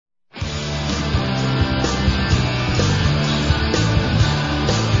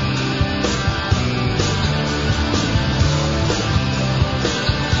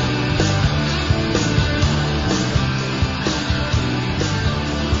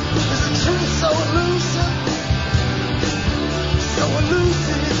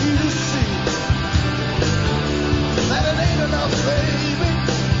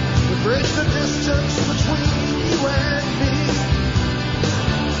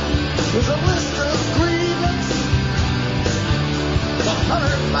There's a list of grievance,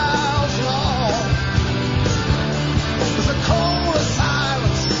 100 miles long. There's a call of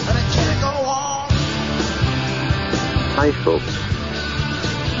silence, and it can't go on. Hi folks,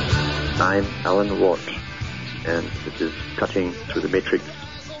 I'm Alan Watt, and this is Cutting Through the Matrix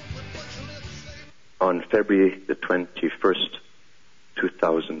on February the 21st,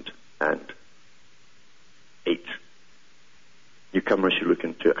 2008. Newcomers should look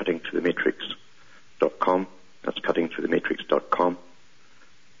into cuttingthroughthematrix.com, that's cuttingthroughthematrix.com,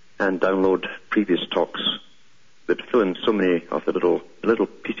 and download previous talks that fill in so many of the little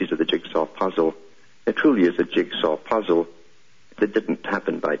pieces of the jigsaw puzzle. It truly is a jigsaw puzzle. It didn't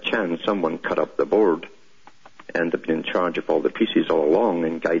happen by chance. Someone cut up the board and have been in charge of all the pieces all along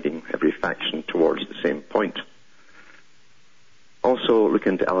and guiding every faction towards the same point. Also, look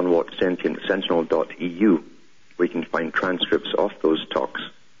into Alan Watt's Sentinel.eu, where you can find transcripts of those talks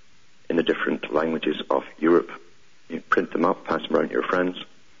in the different languages of Europe. You print them up, pass them around to your friends.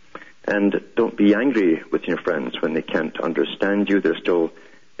 And don't be angry with your friends when they can't understand you. They're still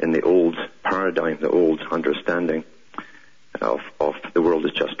in the old paradigm, the old understanding of the world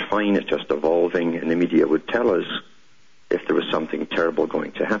is just fine, it's just evolving, and the media would tell us if there was something terrible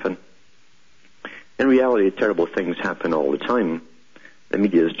going to happen. In reality, terrible things happen all the time. The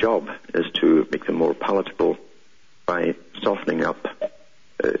media's job is to make them more palatable by softening up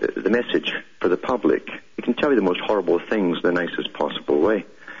the message for the public. It can tell you the most horrible things in the nicest possible way.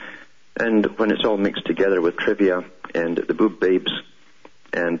 And when it's all mixed together with trivia and the boob babes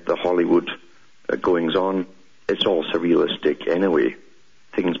and the Hollywood goings-on, it's all surrealistic anyway.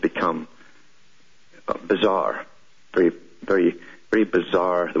 Things become bizarre, very, very, very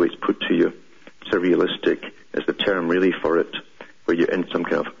bizarre the way it's put to you. Surrealistic is the term really for it, where you're in some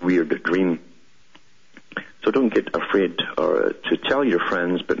kind of weird dream. So don't get afraid to tell your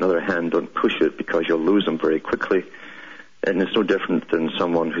friends, but on the other hand, don't push it because you'll lose them very quickly. And it's no different than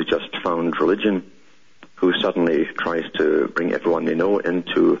someone who just found religion, who suddenly tries to bring everyone they know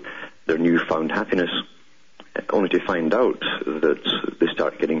into their newfound happiness, only to find out that they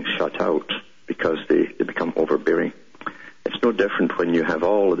start getting shut out because they become overbearing. It's no different when you have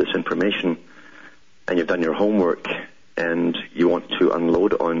all of this information and you've done your homework and you want to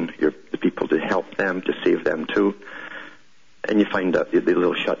unload on the people to help them, to save them too, and you find out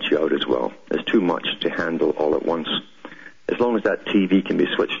they'll shut you out as well. There's too much to handle all at once. As long as that TV can be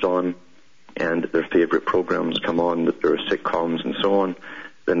switched on and their favorite programs come on, that there are sitcoms and so on,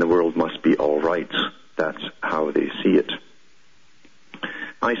 then the world must be all right. That's how they see it.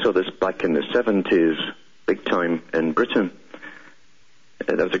 I saw this back in the 70s, big time in Britain.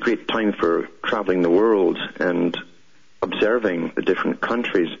 That was a great time for traveling the world and observing the different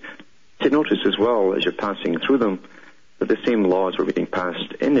countries. To notice as well, as you're passing through them, that the same laws were being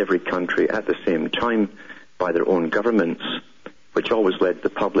passed in every country at the same time by their own governments, which always led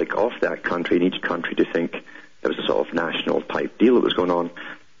the public of that country, in each country, to think there was a sort of national type deal that was going on,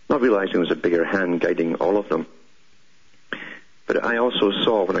 not realizing there was a bigger hand guiding all of them. But I also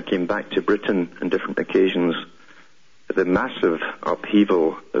saw, when I came back to Britain on different occasions, the massive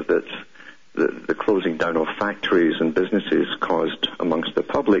upheaval that the closing down of factories and businesses caused amongst the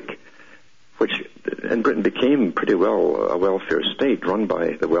public, which in Britain became pretty well a welfare state run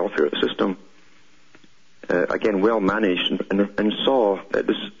by the welfare system. Again, well managed, and saw it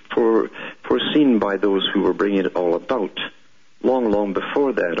was foreseen by those who were bringing it all about. Long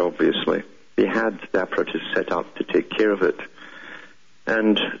before that, obviously, they had the apparatus set up to take care of it.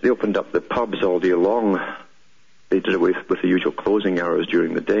 And they opened up the pubs all day long. They did away with the usual closing hours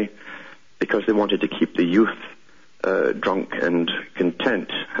during the day because they wanted to keep the youth drunk and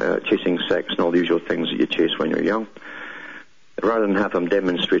content, chasing sex and all the usual things that you chase when you're young, rather than have them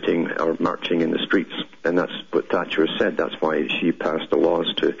demonstrating or marching in the streets. And that's what Thatcher said. That's why she passed the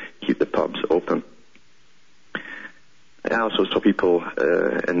laws to keep the pubs open. I also saw people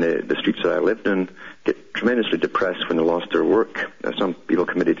in the streets that I lived in get tremendously depressed when they lost their work. Some people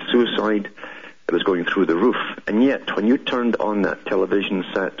committed suicide. It was going through the roof. And yet, when you turned on that television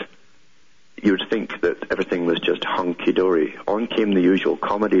set, you would think that everything was just hunky-dory. On came the usual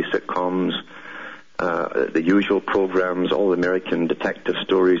comedy sitcoms, the usual programs, all the American detective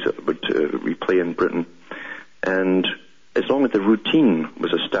stories that would replay in Britain. And as long as the routine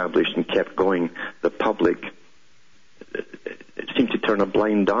was established and kept going, the public it seemed to turn a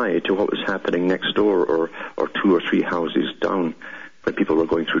blind eye to what was happening next door or 2 or 3 houses down, when people were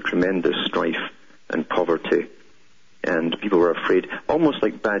going through tremendous strife and poverty. And people were afraid, almost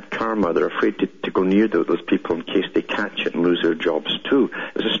like bad karma, they're afraid to go near those people in case they catch it and lose their jobs too.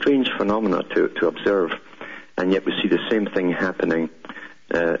 It was a strange phenomenon to observe. And yet we see the same thing happening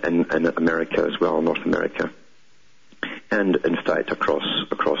in America as well, North America, and in fact across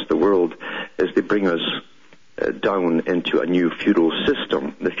the world, is they bring us down into a new feudal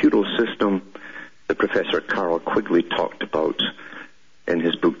system. The feudal system that Professor Carroll Quigley talked about in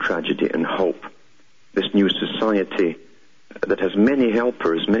his book Tragedy and Hope. This new society that has many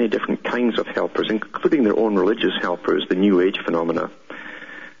helpers, many different kinds of helpers, including their own religious helpers, the New Age phenomena.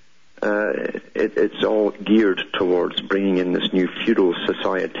 It's all geared towards bringing in this new feudal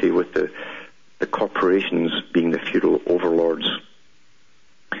society with the corporations being the feudal overlords.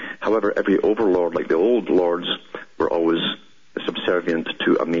 However, every overlord, like the old lords, were always subservient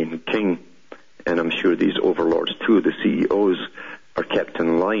to a main king. And I'm sure these overlords too, the CEOs, are kept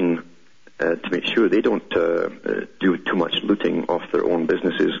in line to make sure they don't do too much looting off their own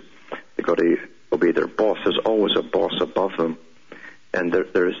businesses. They've got to obey their boss. There's always a boss above them. And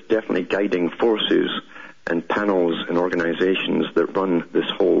there's definitely guiding forces and panels and organizations that run this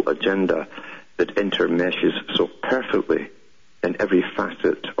whole agenda that intermeshes so perfectly in every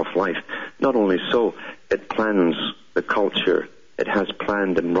facet of life. Not only so, it plans the culture. It has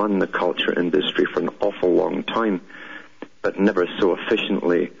planned and run the culture industry for an awful long time, but never so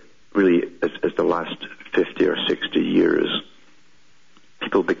efficiently, really, as the last 50 or 60 years.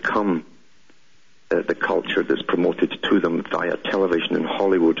 People become the culture that's promoted to them via television and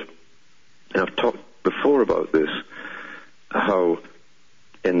Hollywood. And I've talked before about this, how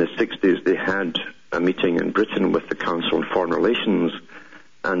in the 60s they had a meeting in Britain with the Council on Foreign Relations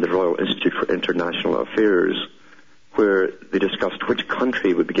and the Royal Institute for International Affairs, where they discussed which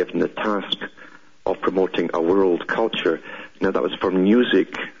country would be given the task of promoting a world culture. Now, that was for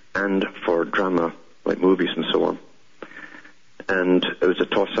music and for drama, like movies and so on. And it was a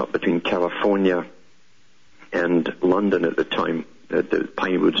toss-up between California and London at the time, the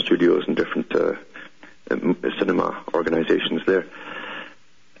Pinewood Studios and different cinema organizations there.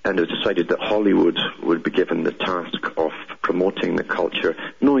 And it was decided that Hollywood would be given the task of promoting the culture,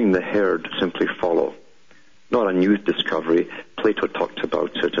 knowing the herd simply follow. Not a new discovery. Plato talked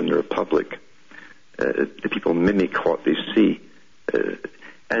about it in the Republic. The people mimic what they see.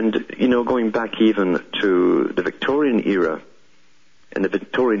 And, going back even to the Victorian era, in the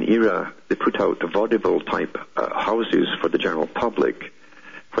Victorian era, they put out the vaudeville-type houses for the general public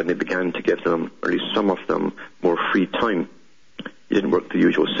when they began to give them, or at least some of them, more free time. You didn't work the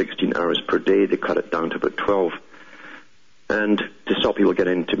usual 16 hours per day. They cut it down to about 12. And to stop people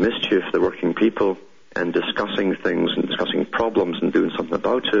getting into mischief, the working people, and discussing things and discussing problems and doing something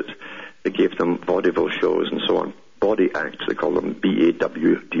about it, they gave them vaudeville shows and so on. Body acts, they call them,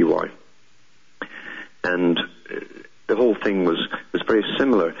 B-A-W-D-Y. And the whole thing was very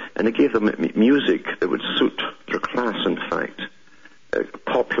similar. And they gave them music that would suit their class, in fact.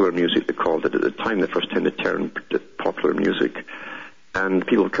 Popular music, they called it at the time, the first time they termed it popular music. And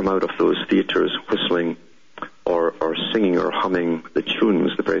people would come out of those theaters whistling or singing or humming the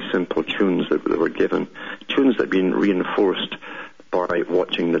tunes, the very simple tunes that were given, tunes that had been reinforced by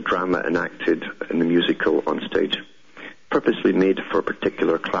watching the drama enacted in the musical on stage, purposely made for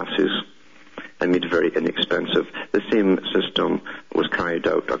particular classes and made very inexpensive. The same system was carried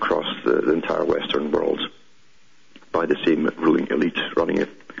out across the entire Western world by the same ruling elite running it.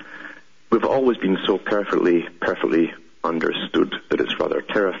 We've always been so perfectly understood that it's rather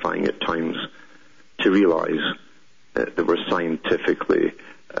terrifying at times to realize that we're scientifically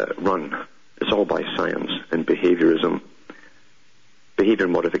run. It's all by science and behaviorism. Behavior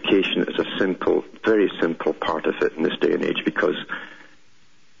modification is a simple, very simple part of it in this day and age, because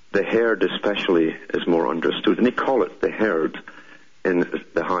the herd especially is more understood. And they call it the herd in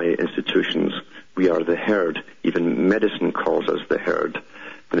the high institutions. We are the herd. Even medicine calls us the herd.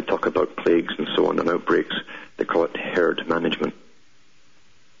 When they talk about plagues and so on and outbreaks, they call it herd management.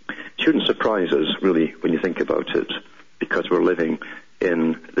 It shouldn't surprise us, really, when you think about it, because we're living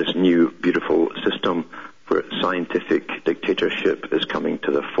in this new, beautiful system where scientific dictatorship is coming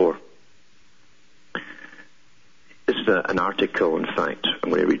to the fore. This is an article, in fact, I'm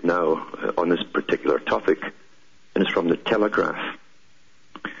going to read now on this particular topic, and it's from the Telegraph,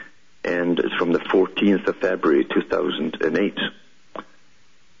 and it's from the 14th of February 2008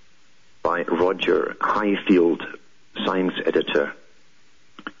 by Roger Highfield, science editor.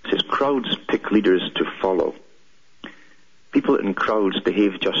 It says, crowds pick leaders to follow. People in crowds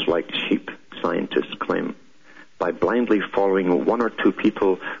behave just like sheep, scientists claim, by blindly following one or two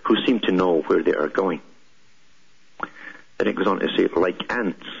people who seem to know where they are going. Then it goes on to say, like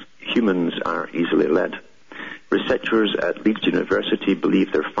ants, humans are easily led. Researchers at Leeds University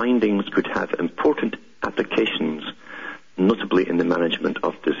believe their findings could have important applications, notably in the management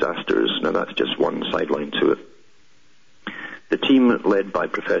of disasters. Now, that's just one sideline to it. The team, led by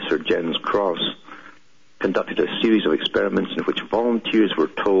Professor Jens Cross, conducted a series of experiments in which volunteers were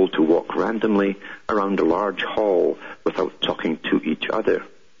told to walk randomly around a large hall without talking to each other.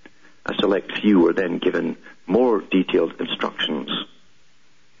 A select few were then given more detailed instructions.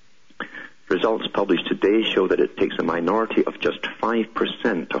 Results published today show that it takes a minority of just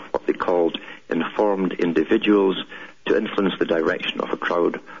 5% of what they called informed individuals to influence the direction of a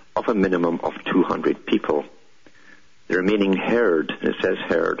crowd of a minimum of 200 people. The remaining herd, it says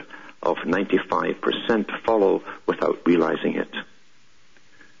herd, of 95% follow without realizing it.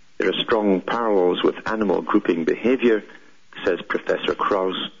 There are strong parallels with animal grouping behavior, says Professor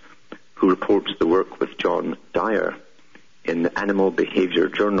Krauss, who reports the work with John Dyer in the Animal Behavior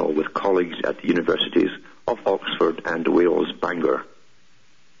Journal with colleagues at the universities of Oxford and Wales, Bangor.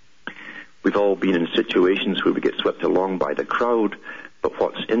 We've all been in situations where we get swept along by the crowd, but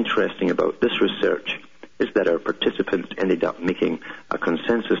what's interesting about this research is that our participants ended up making a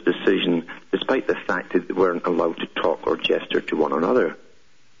consensus decision despite the fact that they weren't allowed to talk or gesture to one another.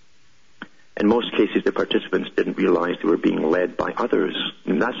 In most cases, the participants didn't realize they were being led by others.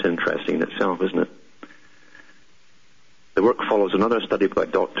 And that's interesting in itself, isn't it? The work follows another study by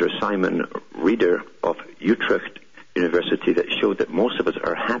Dr. Simon Reeder of Utrecht University that showed that most of us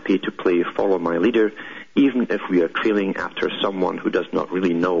are happy to play Follow My Leader, even if we are trailing after someone who does not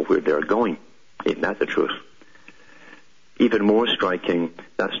really know where they're going. Ain't that the truth? Even more striking,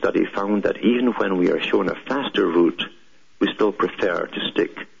 that study found that even when we are shown a faster route, we still prefer to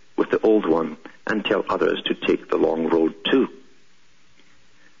stick with the old one and tell others to take the long road too.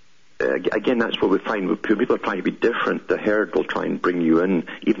 Again, that's what we find. When people are trying to be different, the herd will try and bring you in,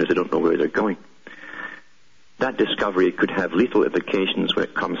 even if they don't know where they're going. That discovery could have lethal implications when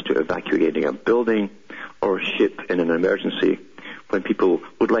it comes to evacuating a building or a ship in an emergency, when people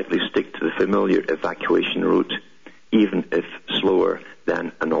would likely stick to the familiar evacuation route, even if slower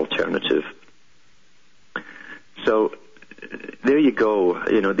than an alternative. So there you go.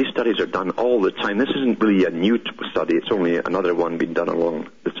 You know, these studies are done all the time. This isn't really a new study. It's only another one being done along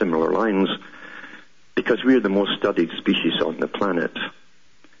the similar lines, because we're the most studied species on the planet.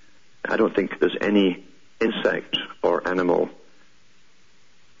 I don't think there's any insect or animal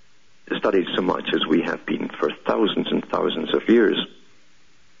studied so much as we have been for thousands and thousands of years.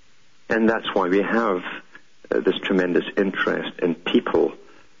 And that's why we have this tremendous interest in people.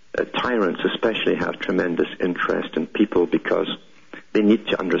 Tyrants especially have tremendous interest in people because they need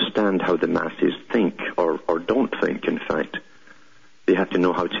to understand how the masses think, or don't think, in fact. They have to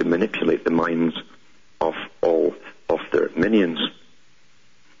know how to manipulate the minds of all of their minions.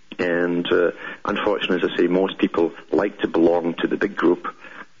 And unfortunately, as I say, most people like to belong to the big group,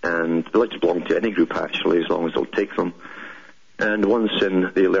 and they like to belong to any group, actually, as long as they'll take them. And once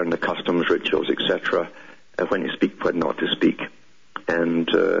in, they learn the customs, rituals, etc., when to speak, when not to speak. And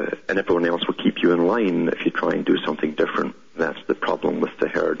everyone else will keep you in line if you try and do something different. That's the problem with the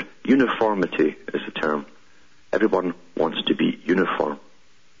herd. Uniformity is the term. Everyone wants to be uniform.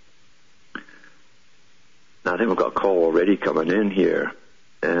 Now, I think we've got a call already coming in here,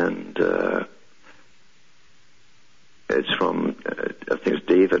 and it's from, I think it's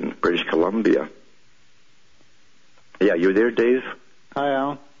Dave in British Columbia. Yeah, you there, Dave? Hi,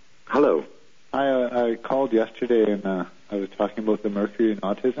 Al. Hello. I called yesterday, and I was talking about the mercury and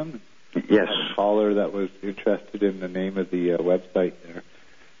autism. Yes. I had a caller that was interested in the name of the website there.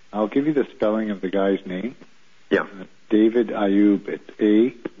 I'll give you the spelling of the guy's name. Yeah. David Ayub. It's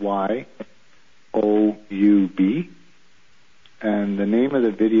A-Y-O-U-B. And the name of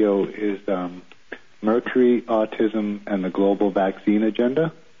the video is Mercury, Autism, and the Global Vaccine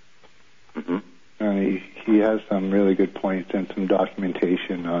Agenda. Mm-hmm. And he has some really good points and some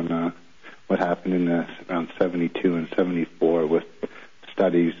documentation on what happened in around 72 and 74 with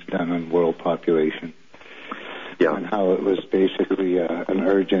studies done on world population. Yeah. And how it was basically an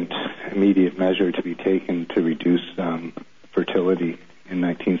urgent, immediate measure to be taken to reduce fertility in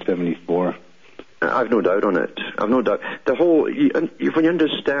 1974. I've no doubt on it. I've no doubt. The whole, when you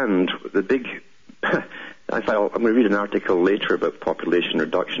understand the big, I'm going to read an article later about population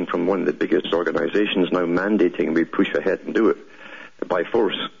reduction from one of the biggest organizations now mandating we push ahead and do it by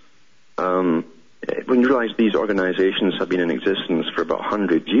force. When you realize these organizations have been in existence for about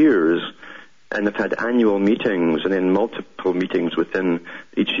 100 years and have had annual meetings and then multiple meetings within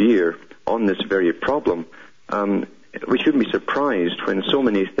each year on this very problem, we shouldn't be surprised when so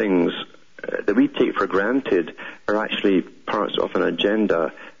many things that we take for granted are actually parts of an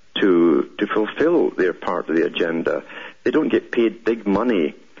agenda to fulfill their part of the agenda. They don't get paid big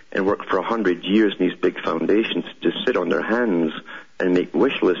money and work for 100 years in these big foundations to sit on their hands and make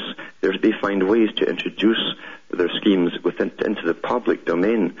wish lists, they find ways to introduce their schemes into the public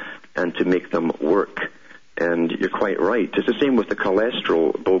domain and to make them work. And you're quite right. It's the same with the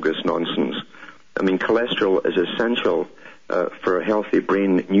cholesterol bogus nonsense. I mean, cholesterol is essential for healthy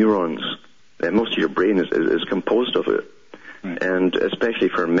brain neurons. Most of your brain is composed of it. Right. And especially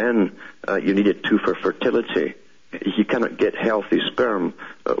for men, you need it too for fertility. You cannot get healthy sperm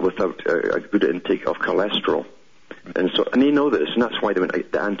without a good intake of cholesterol. And they know this, and that's why they went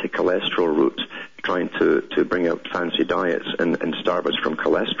the anti-cholesterol route, trying to bring out fancy diets and starve us from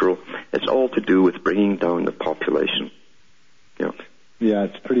cholesterol. It's all to do with bringing down the population. Yeah. Yeah,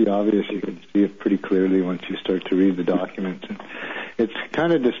 it's pretty obvious. You can see it pretty clearly once you start to read the documents. And it's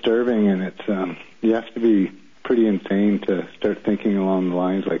kind of disturbing, and it's you have to be pretty insane to start thinking along the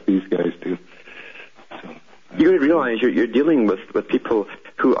lines like these guys do. So, you realize you're dealing with people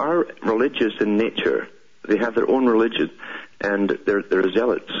who are religious in nature. They have their own religion, and they're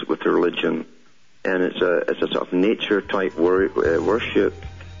zealots with their religion. And it's a sort of nature-type worship.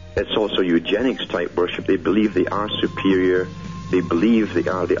 It's also eugenics-type worship. They believe they are superior. They believe they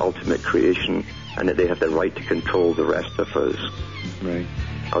are the ultimate creation, and that they have the right to control the rest of us. Right.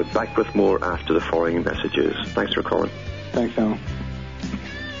 I'll be back with more after the following messages. Thanks for calling. Thanks, Alan.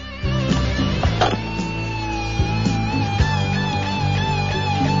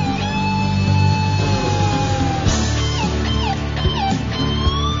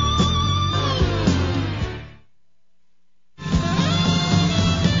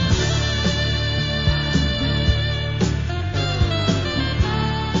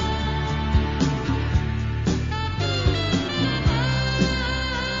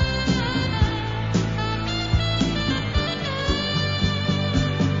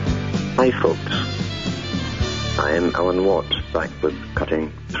 Hi folks, I am Alan Watt, back with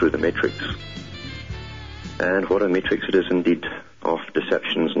Cutting Through the Matrix. And what a matrix it is indeed, of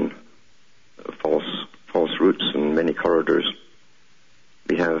deceptions and false routes and many corridors.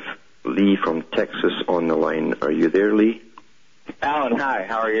 We have Lee from Texas on the line. Are you there, Lee? Alan, hi,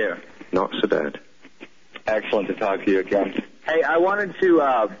 how are you? Not so bad. Excellent to talk to you again. Hey, I wanted to,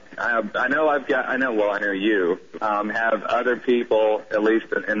 I know you have other people, at least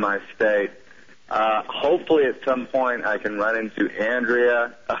in my state. Hopefully at some point I can run into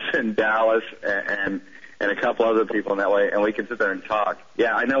Andrea up in Dallas and a couple other people in that way, and we can sit there and talk.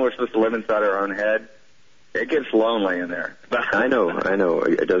 Yeah, I know we're supposed to live inside our own head. It gets lonely in there. I know.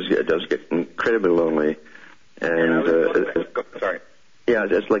 It does get incredibly lonely. And sorry. Yeah,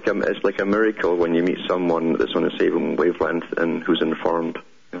 it's like a miracle when you meet someone that's on the same wavelength and who's informed.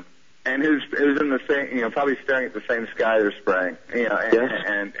 Yeah. And who's in the same, probably staring at the same sky they're spraying,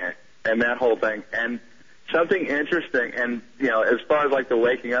 yes. and that whole thing. And something interesting, and as far as like the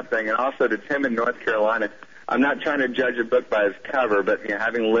waking up thing, and also to Tim in North Carolina, I'm not trying to judge a book by its cover, but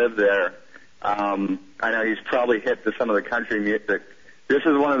having lived there, I know he's probably hit to some of the country music. This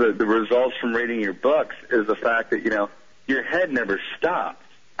is one of the results from reading your books is the fact that your head never stops.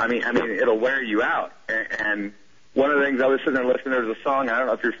 I mean, it'll wear you out. And one of the things I was sitting there listening, there's a song, I don't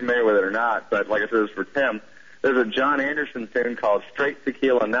know if you're familiar with it or not, but like I said, it's for Tim. There's a John Anderson tune called Straight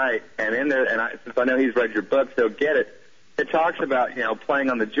Tequila Night, and in there, since I know he's read your books, he'll get it. It talks about, playing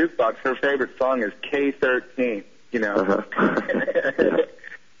on the jukebox. Her favorite song is K13, Yeah.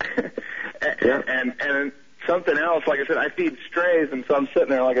 And something else, like I said, I feed strays, and so I'm sitting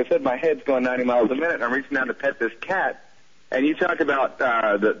there, like I said, my head's going 90 miles a minute, and I'm reaching down to pet this cat. And you talk about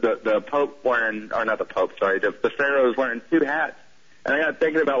the Pope wearing, or not the Pope, sorry, the Pharaoh's wearing two hats. And I got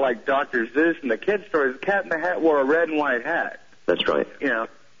thinking about like Dr. Zeus and the kid stories. The cat in the hat wore a red and white hat. That's right.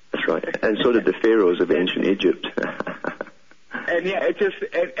 That's right. And so did the pharaohs of ancient Egypt. And yeah,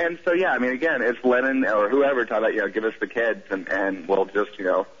 and so yeah, I mean, again, it's Lenin or whoever talking about, give us the kids and we'll just,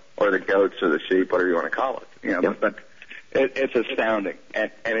 or the goats or the sheep, whatever you want to call it, Yep. But it's astounding.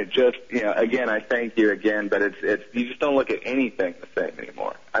 And it just, again, I thank you again, but it's you just don't look at anything the same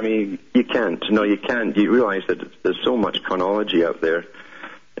anymore. I mean, you can't. No, you can't. You realize that there's so much chronology out there,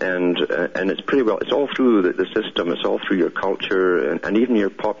 and it's pretty well. It's all through the system. It's all through your culture and even your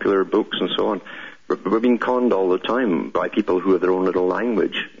popular books and so on. We're being conned all the time by people who have their own little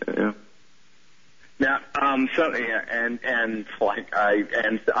language. Yeah. Now, and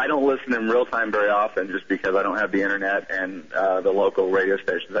I don't listen in real time very often, just because I don't have the internet and the local radio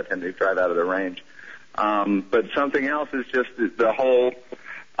stations. I tend to drive out of the range. But something else is just the whole,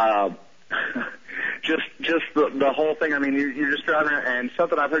 just the whole thing. I mean, you're just driving, and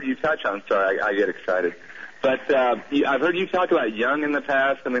something I've heard you touch on. Sorry, I get excited. But I've heard you talk about Jung in the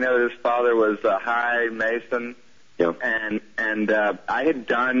past, and we know that his father was a high Mason. Yeah. And I had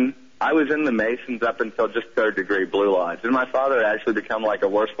done I was in the Masons up until just third-degree Blue Lodge, and my father had actually become like a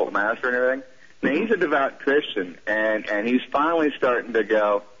worshipful master and everything. Now, he's a devout Christian, and he's finally starting to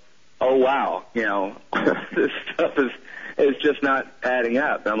go, oh, wow, this stuff is just not adding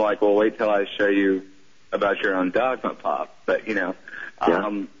up. And I'm like, well, wait till I show you about your own dogma, Pop. But,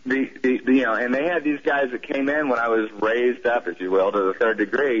 and they had these guys that came in when I was raised up, if you will, to the third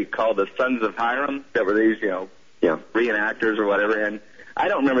degree, called the Sons of Hiram, that were these, reenactors or whatever, and I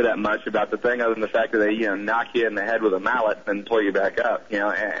don't remember that much about the thing other than the fact that they, knock you in the head with a mallet and pull you back up,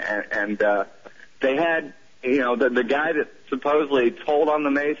 and they had, the guy that supposedly told on the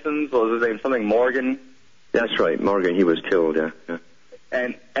Masons, was his name something Morgan? That's right, Morgan, he was killed, yeah.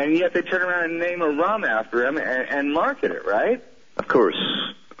 And yet they turn around and name a rum after him and market it, right? Of course,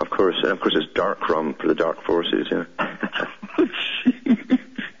 and of course it's dark rum for the dark forces, yeah.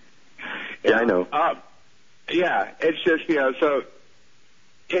 Yeah, I know. It's just, so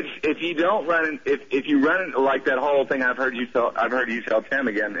if you don't run, if you run like that whole thing I've heard you tell Tim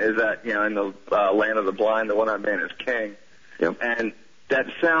again, is that, in the land of the blind, the one-eyed man is king. Yep. And that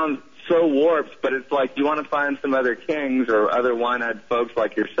sounds so warped, but it's like you want to find some other kings or other one-eyed folks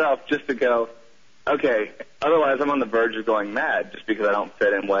like yourself just to go, okay, otherwise I'm on the verge of going mad just because I don't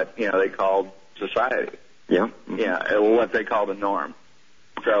fit in what, they call society. Yeah. Mm-hmm. Yeah, what they call the norm.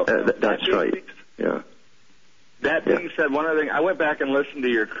 So that's right. Yeah. That being said, one other thing, I went back and listened to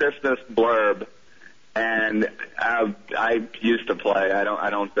your Christmas blurb, and I used to play.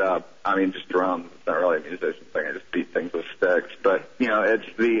 I mean, just drums. It's not really a musician thing. I just beat things with sticks. But,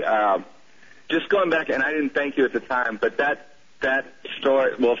 it's the, just going back, and I didn't thank you at the time, but that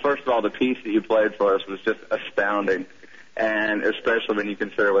story, well, first of all, the piece that you played for us was just astounding, and especially when you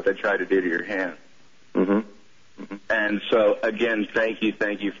consider what they tried to do to your hand. Mm-hmm. And so, again, thank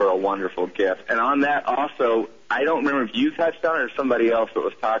you for a wonderful gift. And on that also, I don't remember if you touched on it or somebody else that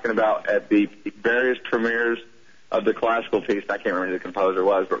was talking about at the various premieres of the classical piece. I can't remember who the composer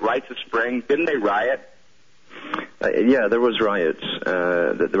was, but Rites of Spring, didn't they riot? Yeah, there was riots.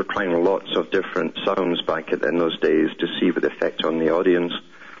 They were trying lots of different sounds back in those days to see what the effect on the audience,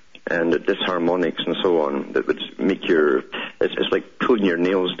 and disharmonics and so on that would make it's like pulling your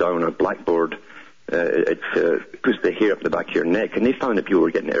nails down a blackboard. It puts the hair up the back of your neck, and they found that people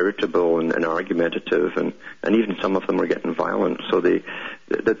were getting irritable and argumentative, and even some of them were getting violent. So they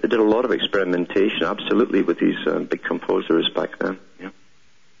did a lot of experimentation, absolutely, with these big composers back then. Yeah.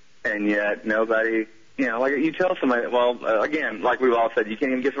 And yet nobody, like you tell somebody, well, again, like we've all said, you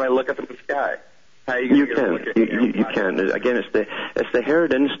can't even get somebody to look up at the sky. How are you going to You can. Again, it's the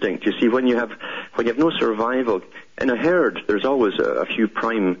herd instinct. You see, when you have no survival in a herd, there's always a few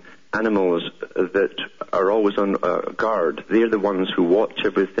prime animals that are always on guard. They're the ones who watch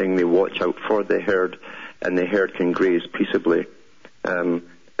everything. They watch out for the herd, and the herd can graze peaceably.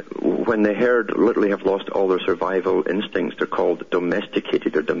 When the herd literally have lost all their survival instincts, they're called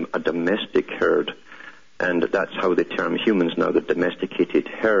domesticated, or a domestic herd. And that's how they term humans now, the domesticated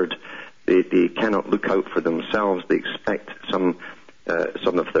herd. They cannot look out for themselves. They expect some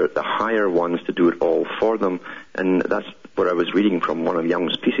of the higher ones to do it all for them. And that's what I was reading from one of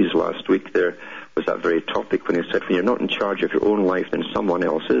Young's pieces last week. There was that very topic when he said, when you're not in charge of your own life, then someone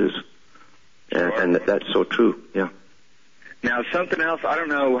else is. And that's so true, yeah. Now, something else, I don't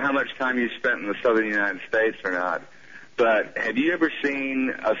know how much time you spent in the southern United States or not, but have you ever seen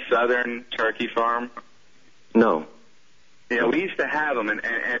a southern turkey farm? No. We used to have them,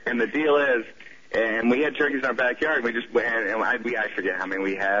 and the deal is, and we had turkeys in our backyard. I forget how many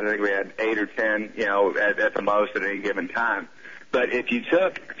we had. I think we had 8 or 10, at the most at any given time. But if you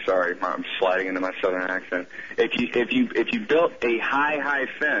took, sorry, I'm sliding into my southern accent. If you built a high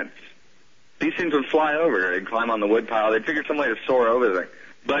fence, these things would fly over and climb on the wood pile. They'd figure some way to soar over the thing.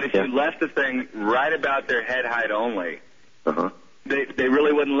 But if you left the thing right about their head height only, they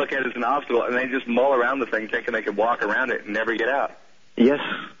really wouldn't look at it as an obstacle, and they just mull around the thing thinking they could walk around it and never get out. Yes.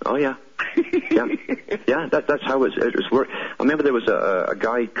 Oh, yeah. Yeah. That's how it was worked. I remember there was a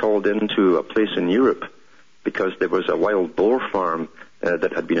guy called into a place in Europe because there was a wild boar farm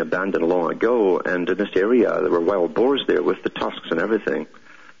that had been abandoned long ago, and in this area there were wild boars there with the tusks and everything.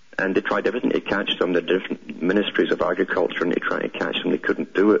 And they tried everything to catch them, the different ministries of agriculture, and they tried to catch them. They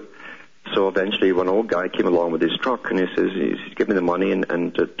couldn't do it. So eventually one old guy came along with his truck, and he says, give me the money,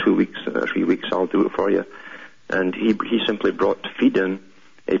 and 2 weeks, 3 weeks, I'll do it for you. And he simply brought feed in.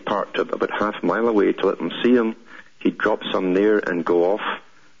 He parked about half a mile away to let them see him. He'd drop some there and go off.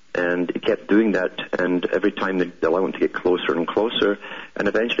 And he kept doing that, and every time they'd allow him to get closer and closer, and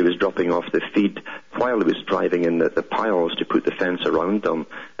eventually he was dropping off the feed while he was driving in the piles to put the fence around them,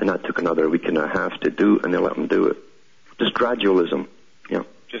 and that took another week and a half to do, and they let him do it. Just gradualism, yeah.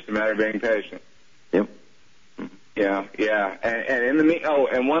 just a matter of being patient. Yep. Yeah. And in the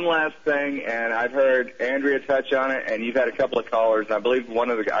and one last thing, and I've heard Andrea touch on it, and you've had a couple of callers, and I believe one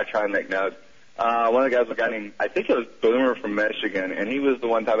of the guys, I try and make notes. One of the guys was a guy named, I think it was Boomer from Michigan, and he was the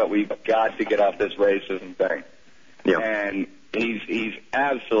one talking about we've got to get off this racism thing. Yeah. And he's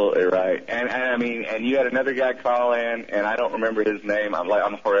absolutely right. And I mean, and you had another guy call in, and I don't remember his name.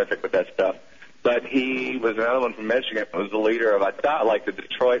 I'm horrific with that stuff. But he was another one from Michigan. Was the leader of, I thought, like the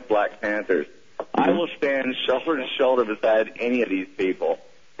Detroit Black Panthers. I will stand shoulder to shoulder beside any of these people,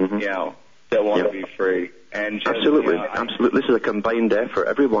 that want to be free. And just, absolutely. This is a combined effort.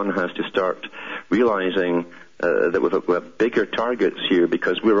 Everyone has to start realizing that we have bigger targets here,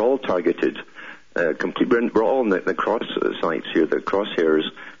 because we're all targeted. We're all in the cross sites here, the crosshairs,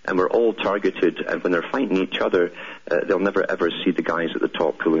 and we're all targeted. And when they're fighting each other, they'll never ever see the guys at the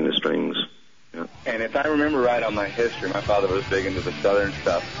top pulling the strings. Yeah. And if I remember right on my history, my father was big into the Southern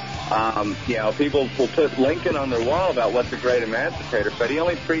stuff. People will put Lincoln on their wall about what's a great emancipator, but he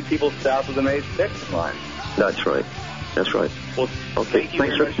only freed people south of the May 6th line. That's right. Well, okay,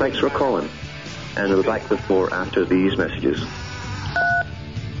 thanks for calling. And we'll be back with more after these messages.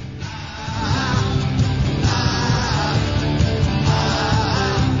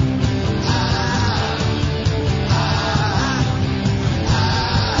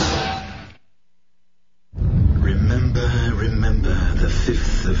 Remember the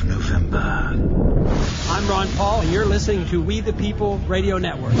 5th of November. I'm Ron Paul, and you're listening to We the People Radio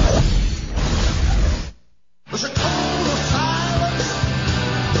Network. There's a code of silence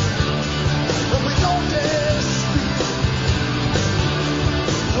that we don't dare speak.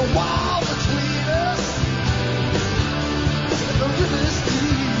 The wall between us and the river's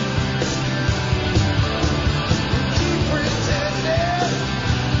deep. We keep pretending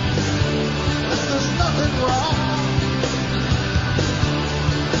that there's nothing wrong.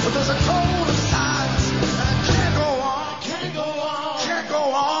 But there's a code of silence, and it can't go on.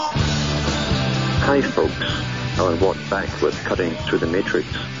 Hi, folks. Alan Watt back with Cutting Through the Matrix.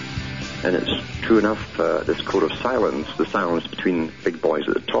 And it's true enough, this code of silence, the silence between big boys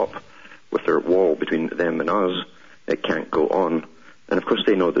at the top, with their wall between them and us, it can't go on. And of course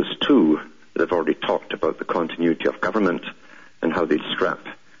they know this too. They've already talked about the continuity of government and how they'd scrap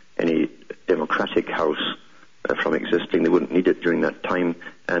any democratic house from existing. They wouldn't need it during that time.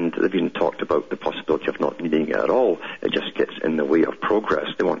 And they've even talked about the possibility of not needing it at all. It just gets in the way of progress.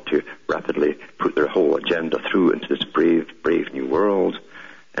 They want to rapidly put their whole agenda through into this brave new world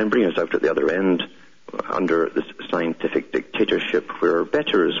and bring us out at the other end under this scientific dictatorship where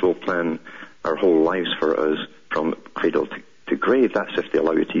betters will plan our whole lives for us from cradle to grave. That's if they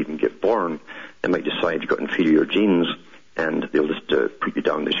allow you to even get born. They might decide you've got inferior genes and they'll just put you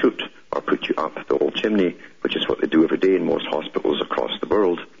down the chute or put you up the old chimney, which is what they do every day in most hospitals across the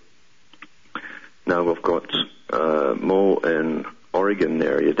world. Now we've got Mo in Oregon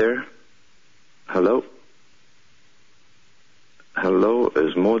there. Are you there? Hello? Hello,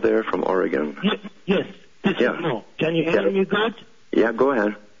 is Mo there from Oregon? Yes, this is Mo. Can you hear me good? Yeah, go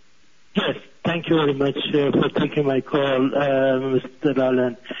ahead. Yes, thank you very much for taking my call, Mr.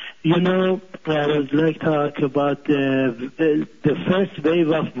 Allen. You know, I would like to talk about the first wave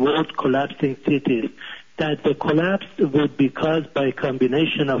of world collapsing cities, that the collapse would be caused by a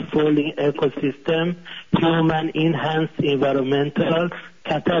combination of falling ecosystem, human enhanced environmental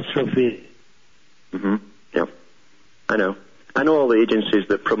catastrophe. Yeah, I know all the agencies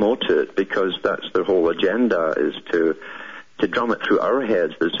that promote it, because that's their whole agenda, is to drum it through our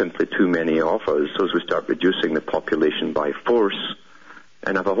heads. There's simply too many of us. So as we start reducing the population by force,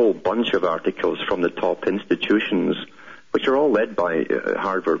 and have a whole bunch of articles from the top institutions, which are all led by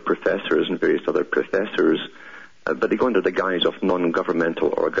Harvard professors and various other professors, but they go under the guise of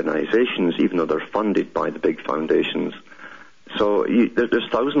non-governmental organizations, even though they're funded by the big foundations. So there's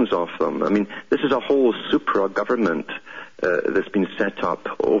thousands of them. I mean, this is a whole supra-government that's been set up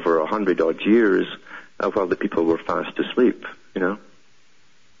over 100-odd years while the people were fast asleep, you know.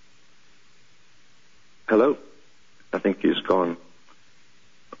 Hello? I think he's gone.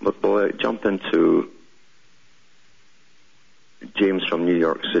 But boy, jump into James from New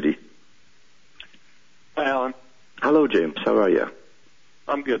York City. Hi, Alan. Hello, James. How are you?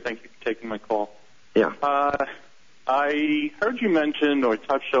 I'm good. Thank you for taking my call. Yeah. I heard you mention or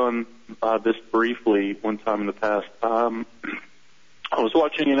touched on this briefly one time in the past. I was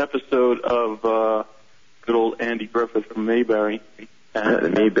watching an episode of good old Andy Griffith from Mayberry.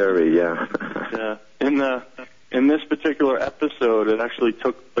 Mayberry, yeah. Yeah. In this particular episode, it actually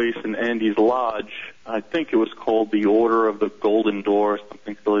took place in Andy's lodge. I think it was called the Order of the Golden Door or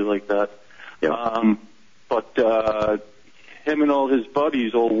something silly like that. Yeah. But him and all his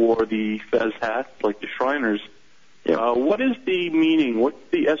buddies all wore the fez hats, like the Shriners. Yeah. What is the meaning? What's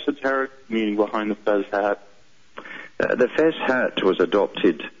the esoteric meaning behind the fez hat? The fez hat was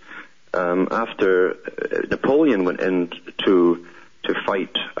adopted after Napoleon went in to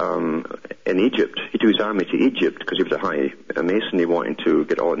fight in Egypt. He took his army to Egypt because he was a high mason. He wanted to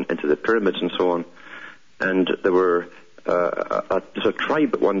get on into the pyramids and so on. And there were there's a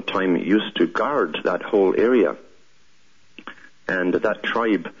tribe at one time used to guard that whole area. And that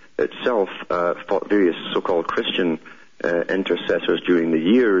tribe itself fought various so-called Christian intercessors during the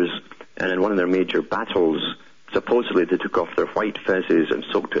years. And in one of their major battles, supposedly they took off their white fezzes and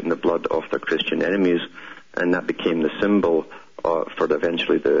soaked it in the blood of their Christian enemies. And that became the symbol for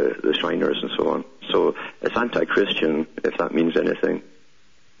eventually the Shriners and so on. So it's anti-Christian, if that means anything.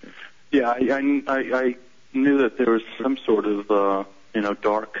 Yeah, I knew that there was some sort of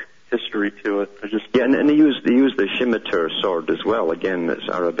dark history to it. Yeah, and they use the Scimitar sword as well. Again, it's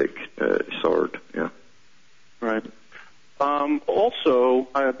Arabic sword. Yeah. Right. Also,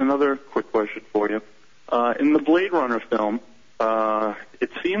 I have another quick question for you. In the Blade Runner film,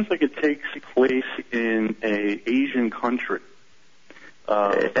 it seems like it takes place in an Asian country.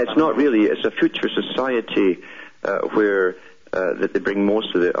 It's not really. It's a future society where that they bring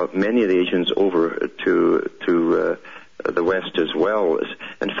many of the Asians over to the West as well.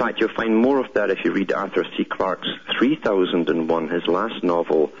 In fact, you'll find more of that if you read Arthur C. Clarke's 3001, his last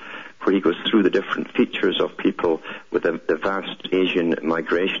novel, where he goes through the different features of people with the vast Asian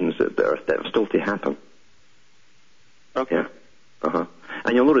migrations that are still to happen. Okay. Yeah. Uh-huh.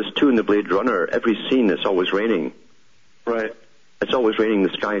 And you'll notice, too, in the Blade Runner, every scene it's always raining. Right. It's always raining,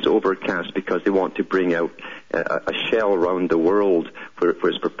 the sky's overcast, because they want to bring out a shell around the world where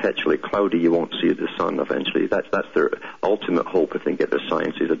it's perpetually cloudy. You won't see the sun eventually. That's their ultimate hope if they get their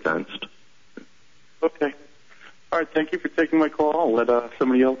sciences advanced. Okay. All right, thank you for taking my call. I'll let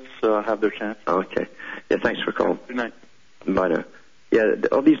somebody else have their chance. Okay. Yeah, thanks for calling. Good night. Bye now. Yeah,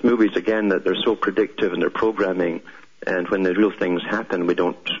 all these movies, again, that they're so predictive in their programming, and when the real things happen, we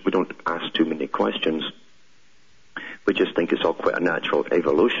don't ask too many questions. We just think it's all quite a natural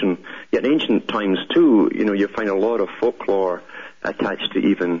evolution. Yet in ancient times, too, you find a lot of folklore attached to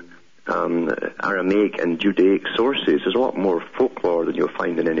even Aramaic and Judaic sources. There's a lot more folklore than you'll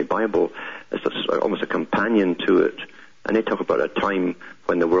find in any Bible. It's almost a companion to it. And they talk about a time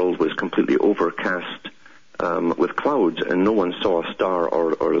when the world was completely overcast with clouds, and no one saw a star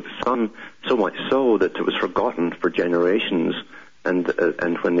or the sun, so much so that it was forgotten for generations. And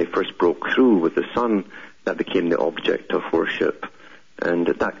when they first broke through with the sun, that became the object of worship. And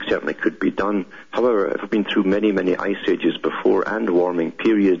that certainly could be done. However, we've been through many, many ice ages before and warming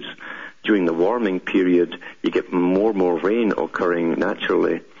periods. During the warming period, you get more and more rain occurring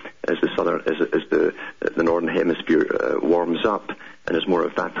naturally as the northern hemisphere warms up, and there's more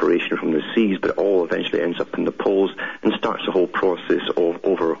evaporation from the seas, but it all eventually ends up in the poles and starts the whole process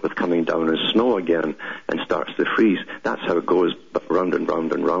over with coming down as snow again and starts to freeze. That's how it goes round and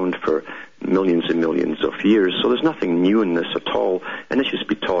round and round for millions and millions of years. So there's nothing new in this at all, and this used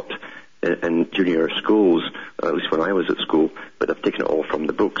to be taught in junior schools, at least when I was at school, but I've taken it all from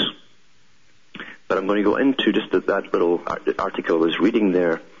the books. But I'm going to go into just that little article I was reading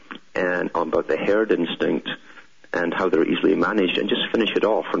there, and about the herd instinct and how they're easily managed, and just finish it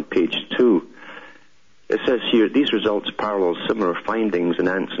off on page 2. It says here, these results parallel similar findings in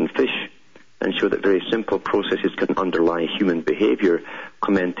ants and fish and show that very simple processes can underlie human behavior,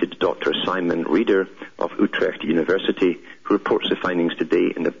 commented Dr. Simon Reeder of Utrecht University, who reports the findings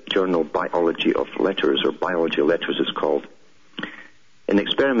today in the journal Biology of Letters, or Biology Letters it's called. In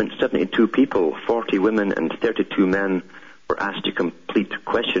experiment, 72 people, 40 women and 32 men, were asked to complete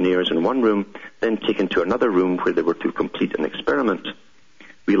questionnaires in one room, then taken to another room where they were to complete an experiment.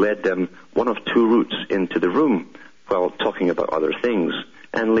 We led them one of two routes into the room while talking about other things,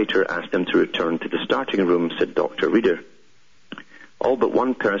 and later asked them to return to the starting room, said Dr. Reeder. All but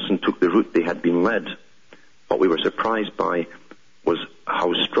one person took the route they had been led. What we were surprised by was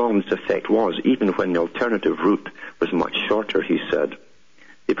how strong this effect was, even when the alternative route was much shorter, he said.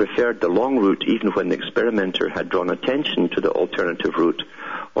 They preferred the long route even when the experimenter had drawn attention to the alternative route,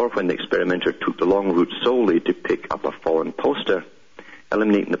 or when the experimenter took the long route solely to pick up a fallen poster,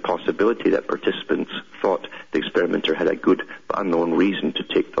 eliminating the possibility that participants thought the experimenter had a good but unknown reason to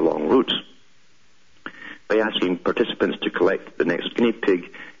take the long route. By asking participants to collect the next guinea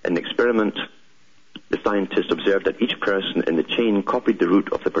pig in the experiment, the scientists observed that each person in the chain copied the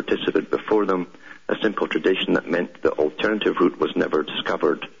route of the participant before them, a simple tradition that meant the alternative route was never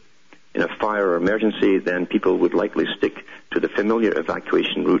discovered. In a fire or emergency, then people would likely stick to the familiar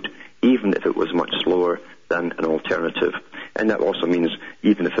evacuation route, even if it was much slower than an alternative. And that also means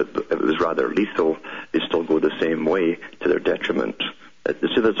even if it was rather lethal, they still go the same way to their detriment.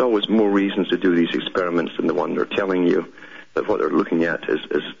 So there's always more reasons to do these experiments than the one they're telling you. But what they're looking at is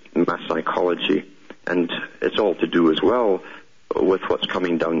mass psychology. And it's all to do as well with what's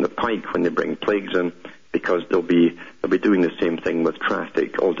coming down the pike when they bring plagues in, because they'll be doing the same thing with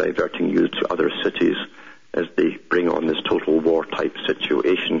traffic, all diverting you to other cities as they bring on this total war-type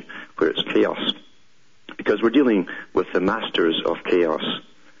situation where it's chaos. Because we're dealing with the masters of chaos.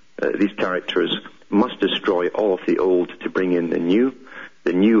 These characters must destroy all of the old to bring in the new.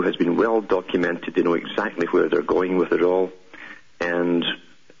 The new has been well documented. They know exactly where they're going with it all. And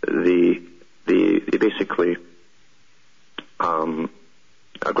they basically are going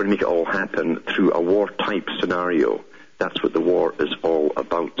to make it all happen through a war-type scenario. That's what the war is all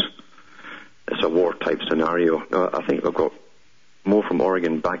about. It's a war-type scenario. I think I've got Mo from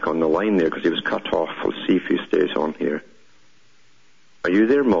Oregon back on the line there because he was cut off. We'll see if he stays on here. Are you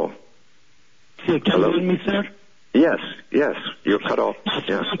there, Mo? Can you hear me, sir? Yes, you're cut off.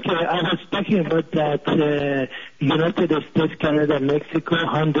 Yes. Okay, I was talking about that United States, Canada, Mexico,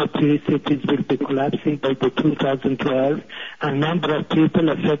 103 cities will be collapsing by the 2012, and number of people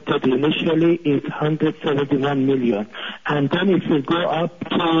affected initially is 171 million. And then if you go up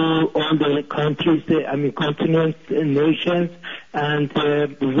to all the countries, continents, nations, and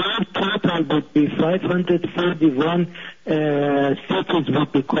the world total would be 541 cities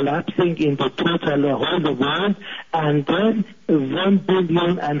would be collapsing in the total whole the world, and then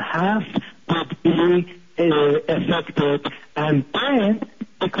 1.5 billion would be affected, and then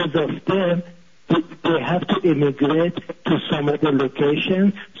because of them they have to immigrate to some other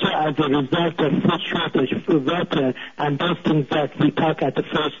location. So as a result of food shortage, food water, and those things that we talk at the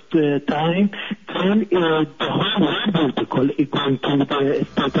first time, then the whole world will be going to the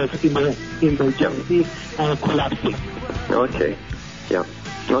state of emergency and collapsing. Okay. Yeah.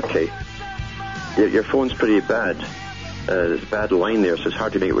 Okay. Your phone's pretty bad. There's a bad line there, so it's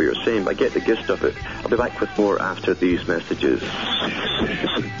hard to make what you're saying, but I get the gist of it. I'll be back with more after these messages.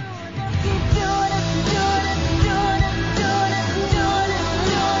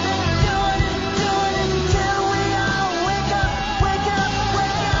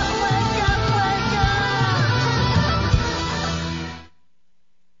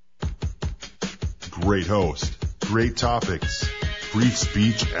 Great host, great topics, free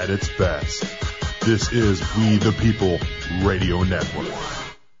speech at its best. This is We the People Radio Network.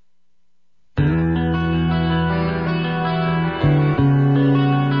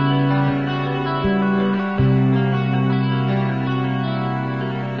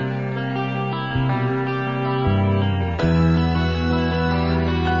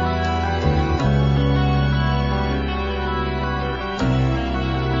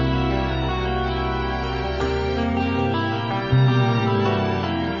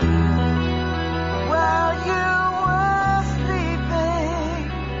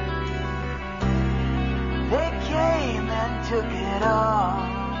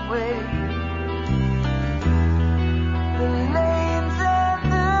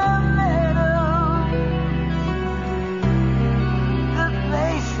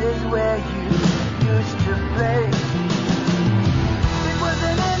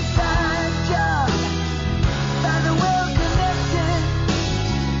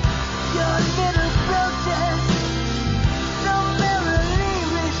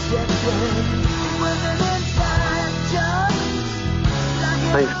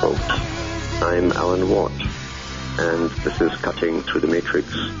 Hi folks, I'm Alan Watt, and this is Cutting Through the Matrix.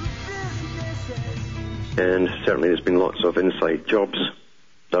 And certainly there's been lots of inside jobs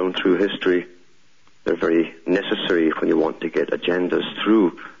down through history. They're very necessary when you want to get agendas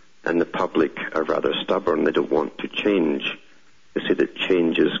through, and the public are rather stubborn. They don't want to change. They say that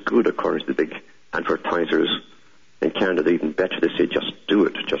change is good, according to the big advertisers. In Canada, they're even better. They say, just do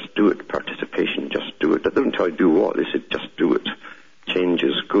it, participation, just do it. They don't tell you do what, they say, just do it. Change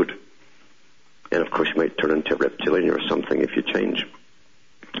is good. And of course you might turn into a reptilian or something if you change.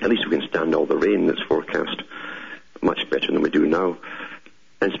 At least we can stand all the rain that's forecast much better than we do now.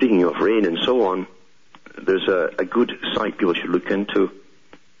 And speaking of rain and so on, there's a good site people should look into.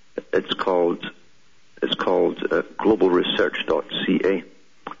 It's called globalresearch.ca,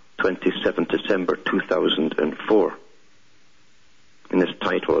 27th December 2004. In this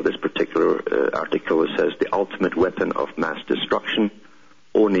title of this particular article, it says, "The Ultimate Weapon of Mass Destruction,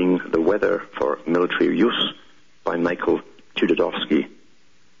 Owning the Weather for Military Use," by Michael Tudodowski,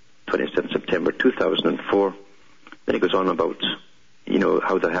 27th September 2004. Then it goes on about,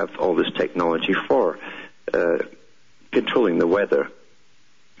 how they have all this technology for controlling the weather.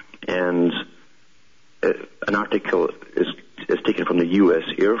 And an article is taken from the U.S.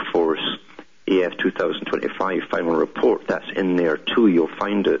 Air Force AF 2025 final report. That's in there too. You'll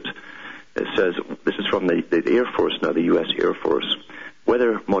find it. It says, this is from the Air Force now, the U.S. Air Force.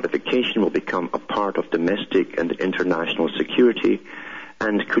 Weather modification will become a part of domestic and international security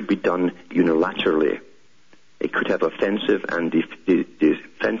and could be done unilaterally. It could have offensive and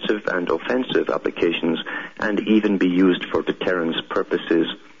defensive and offensive applications and even be used for deterrence purposes.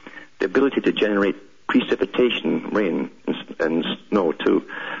 The ability to generate precipitation, rain and snow, to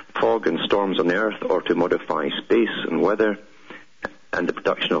fog and storms on Earth, or to modify space and weather, and the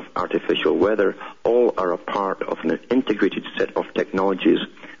production of artificial weather, all are a part of an integrated set of technologies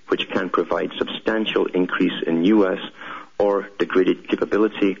which can provide substantial increase in U.S. or degraded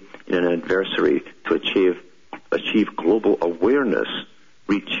capability in an adversary to achieve global awareness,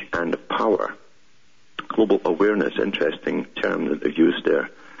 reach, and power. Global awareness, interesting term that they've used there.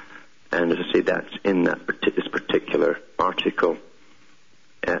 And as I say, that's in this particular article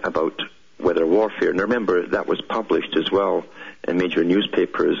about weather warfare. Now remember, that was published as well in major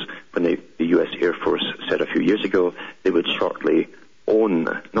newspapers when the U.S. Air Force said a few years ago they would shortly own,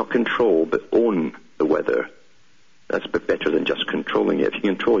 not control, but own the weather. That's a bit better than just controlling it. If you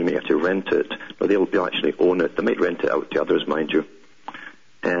control it, you may have to rent it. But they'll actually own it. They might rent it out to others, mind you.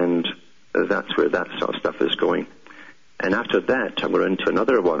 And that's where that sort of stuff is going. And after that, I'm going into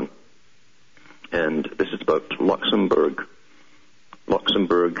another one. And this is about Luxembourg.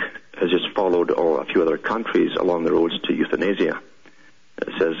 Luxembourg has just followed a few other countries along the roads to euthanasia.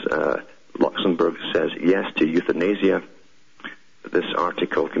 It says, Luxembourg says yes to euthanasia. This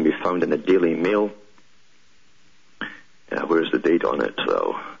article can be found in the Daily Mail. Where's the date on it,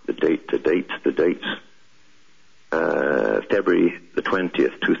 though? The date. February the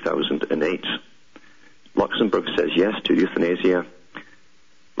 20th, 2008. Luxembourg says yes to euthanasia.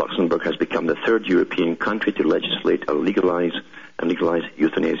 Luxembourg has become the third European country to legislate and legalize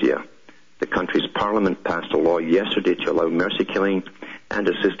euthanasia. The country's parliament passed a law yesterday to allow mercy killing and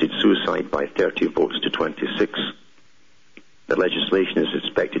assisted suicide by 30 votes to 26. The legislation is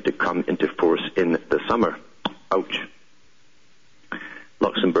expected to come into force in the summer. Ouch.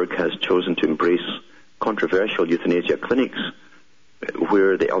 Luxembourg has chosen to embrace controversial euthanasia clinics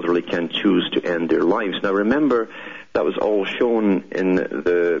where the elderly can choose to end their lives. Now remember, that was all shown in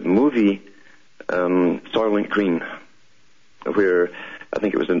the movie Soylent Green, where I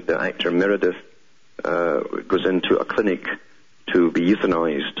think it was the actor Meredith goes into a clinic to be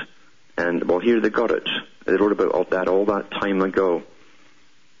euthanized. And, well, here they got it. They wrote about all that time ago.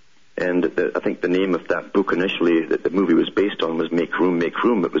 And I think the name of that book initially that the movie was based on was Make Room, Make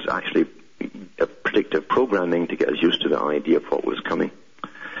Room. It was actually a predictive programming to get us used to the idea of what was coming.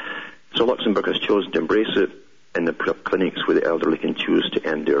 So Luxembourg has chosen to embrace it and they put up clinics where the elderly can choose to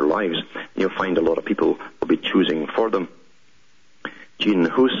end their lives. And you'll find a lot of people will be choosing for them. Jean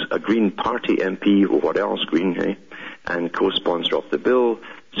Hus, a Green Party MP, or what else, Green, eh? And co-sponsor of the bill,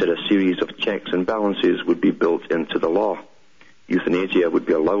 said a series of checks and balances would be built into the law. Euthanasia would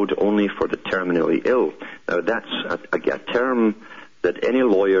be allowed only for the terminally ill. Now that's a term that any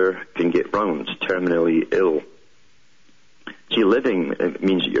lawyer can get round, terminally ill. See, living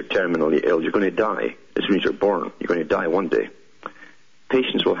means that you're terminally ill. You're going to die as soon as you're born. You're going to die one day.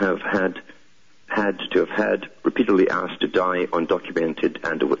 Patients will have had repeatedly asked to die on documented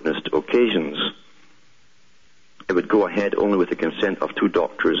and witnessed occasions. It would go ahead only with the consent of 2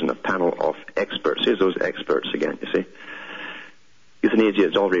 doctors and a panel of experts. Here's those experts again, you see. Euthanasia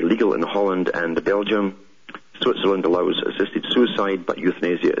is already legal in Holland and Belgium. Switzerland allows assisted suicide, but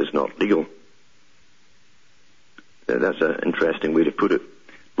euthanasia is not legal. That's an interesting way to put it.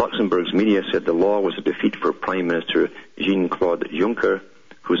 Luxembourg's media said the law was a defeat for Prime Minister Jean-Claude Juncker,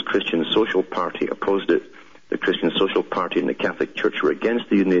 whose Christian Social Party opposed it. The Christian Social Party and the Catholic Church were against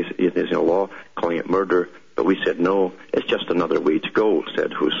the euthanasia law, calling it murder, but we said no, it's just another way to go,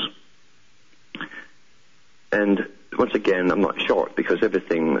 said Hus. And once again, I'm not shocked, because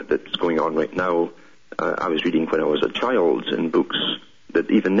everything that's going on right now, I was reading when I was a child in books that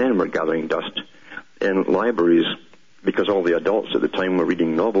even then were gathering dust in libraries, because all the adults at the time were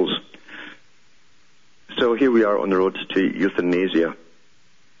reading novels. So here we are on the road to euthanasia,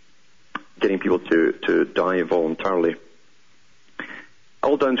 getting people to die voluntarily.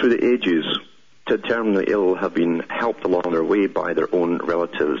 All down through the ages, the terminally ill have been helped along their way by their own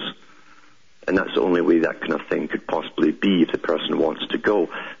relatives. And that's the only way that kind of thing could possibly be if the person wants to go.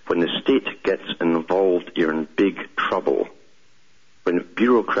 When the state gets involved, you're in big trouble. When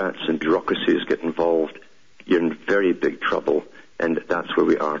bureaucrats and bureaucracies get involved, you're in very big trouble. And that's where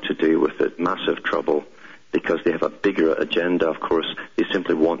we are today with it, massive trouble. because they have a bigger agenda, of course. They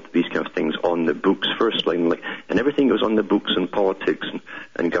simply want these kind of things on the books firstly, and everything goes on the books in politics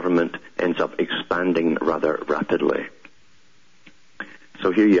and government ends up expanding rather rapidly.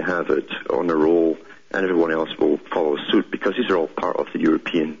 So here you have it on a roll, and everyone else will follow suit because these are all part of the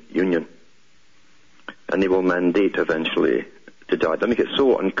European Union. And they will mandate eventually to die. They make it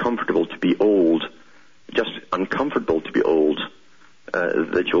so uncomfortable to be old, just uncomfortable to be old,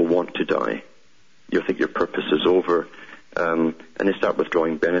 that you'll want to die. You'll think your purpose is over, and they start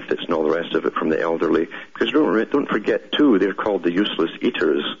withdrawing benefits and all the rest of it from the elderly. Because don't forget, too, they're called the useless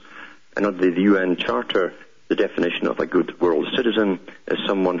eaters. And under the UN Charter, the definition of a good world citizen is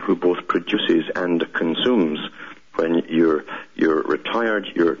someone who both produces and consumes. When you're retired,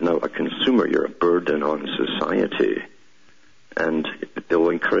 you're now a consumer. You're a burden on society. And they'll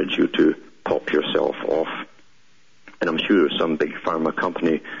encourage you to pop yourself off. And I'm sure some big pharma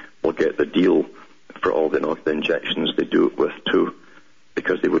company will get the deal for all the injections they do it with too,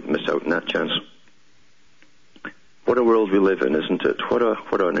 because they wouldn't miss out on that chance. What a world we live in, isn't it?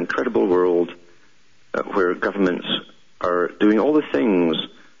 What an incredible world where governments are doing all the things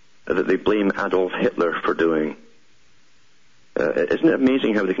that they blame Adolf Hitler for doing. Isn't it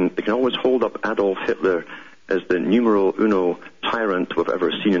amazing how they can always hold up Adolf Hitler as the numero uno tyrant we've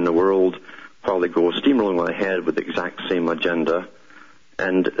ever seen in the world, while they go steamrolling ahead with the exact same agenda.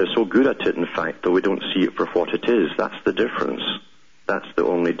 And they're so good at it, in fact, that we don't see it for what it is. That's the difference. That's the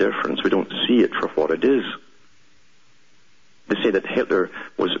only difference. We don't see it for what it is. They say that Hitler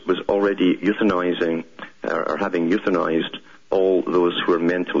was already euthanizing, or having euthanized all those who were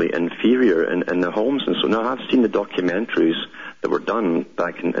mentally inferior in the homes. And so now I've seen the documentaries that were done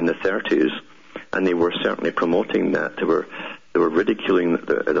back in the 30s, and they were certainly promoting that. They were ridiculing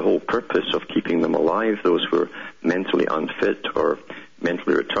the whole purpose of keeping them alive, those who were mentally unfit or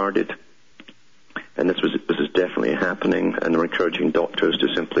mentally retarded. And this is definitely happening, and they're encouraging doctors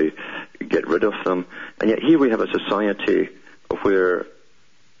to simply get rid of them. And yet here we have a society where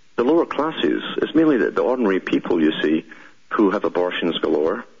the lower classes, it's mainly the ordinary people, you see, who have abortions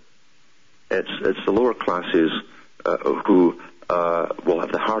galore. It's the lower classes who will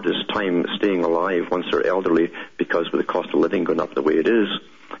have the hardest time staying alive once they're elderly, because with the cost of living going up the way it is,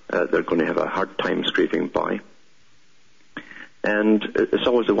 they're going to have a hard time scraping by. And it's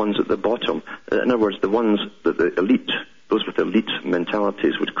always the ones at the bottom. In other words, the ones that the elite, those with elite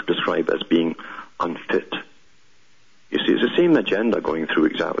mentalities would describe as being unfit. You see, it's the same agenda going through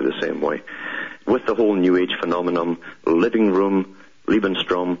exactly the same way. With the whole New Age phenomenon, living room,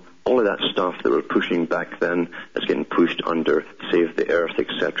 Lebensraum, all of that stuff that we're pushing back then is getting pushed under Save the Earth,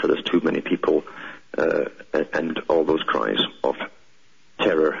 etc. There's too many people, and all those cries of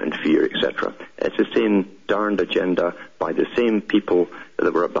terror and fear, etc. It's the same darned agenda by the same people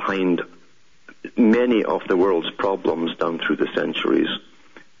that were behind many of the world's problems down through the centuries.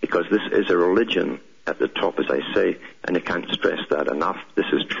 Because this is a religion at the top, as I say, and I can't stress that enough. This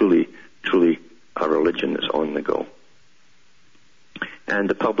is truly, truly a religion that's on the go. And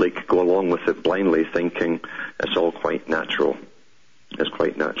the public go along with it blindly, thinking it's all quite natural. It's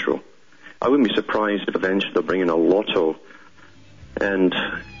quite natural. I wouldn't be surprised if eventually they'll bring in a lotto, and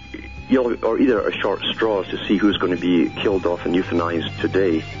or either a short straws to see who's going to be killed off and euthanized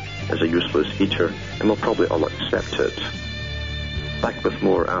today as a useless eater, and we'll probably all accept it. Back with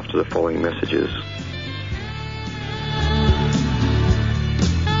more after the following messages.